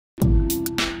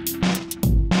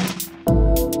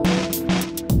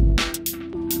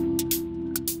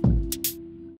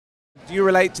Do you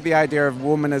relate to the idea of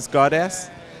woman as goddess?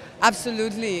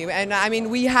 Absolutely. And I mean,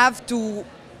 we have to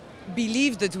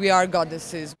believe that we are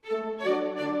goddesses.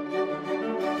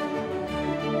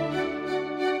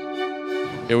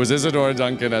 It was Isadora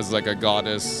Duncan as like a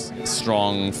goddess,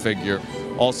 strong figure.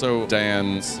 Also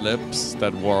Diane's lips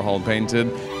that Warhol painted.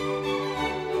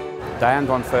 Diane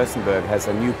von Furstenberg has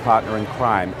a new partner in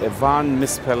crime, Yvonne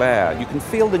Miss Pelaire. You can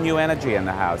feel the new energy in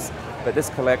the house, but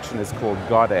this collection is called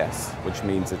Goddess, which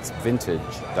means it's vintage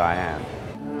Diane.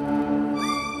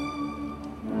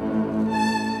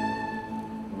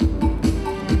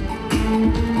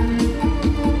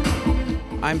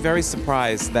 I'm very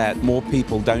surprised that more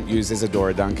people don't use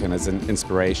Isadora Duncan as an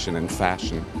inspiration in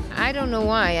fashion. I don't know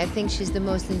why. I think she's the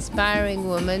most inspiring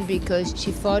woman because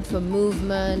she fought for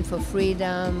movement, for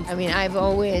freedom. I mean, I've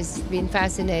always been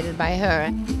fascinated by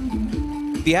her.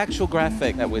 The actual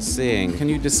graphic that we're seeing, can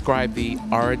you describe the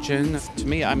origin? To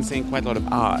me, I'm seeing quite a lot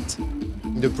of art.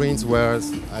 The prints were,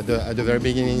 at the very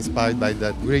beginning, inspired by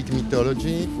that Greek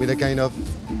mythology with a kind of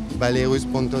ballet russe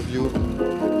point of view.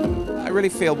 I really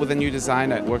feel with a new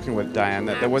designer working with Diane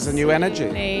that there was a new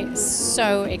energy.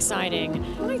 So exciting.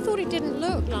 I thought it didn't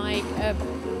look like a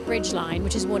bridge line,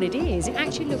 which is what it is. It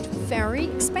actually looked very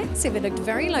expensive. It looked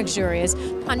very luxurious,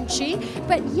 punchy,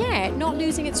 but yet not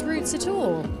losing its roots at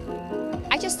all.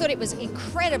 I just thought it was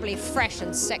incredibly fresh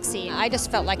and sexy. I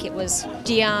just felt like it was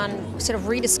Diane sort of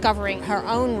rediscovering her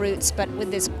own roots, but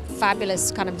with this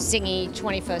fabulous kind of zingy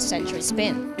 21st century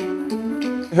spin.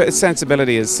 Her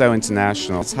sensibility is so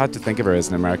international. It's hard to think of her as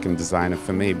an American designer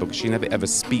for me because she never ever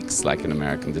speaks like an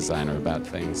American designer about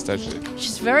things, does she?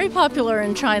 She's very popular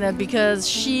in China because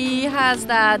she has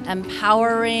that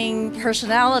empowering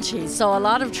personality. So a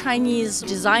lot of Chinese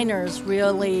designers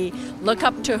really look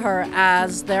up to her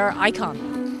as their icon.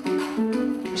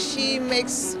 She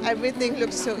makes everything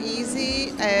look so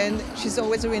easy, and she's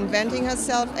always reinventing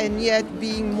herself and yet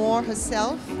being more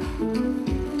herself.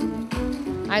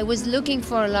 I was looking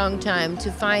for a long time to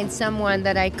find someone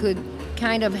that I could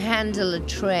kind of handle a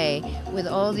tray with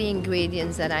all the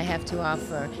ingredients that I have to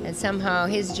offer. And somehow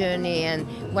his journey and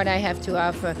what I have to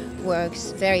offer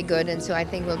works very good, and so I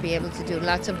think we'll be able to do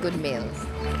lots of good meals.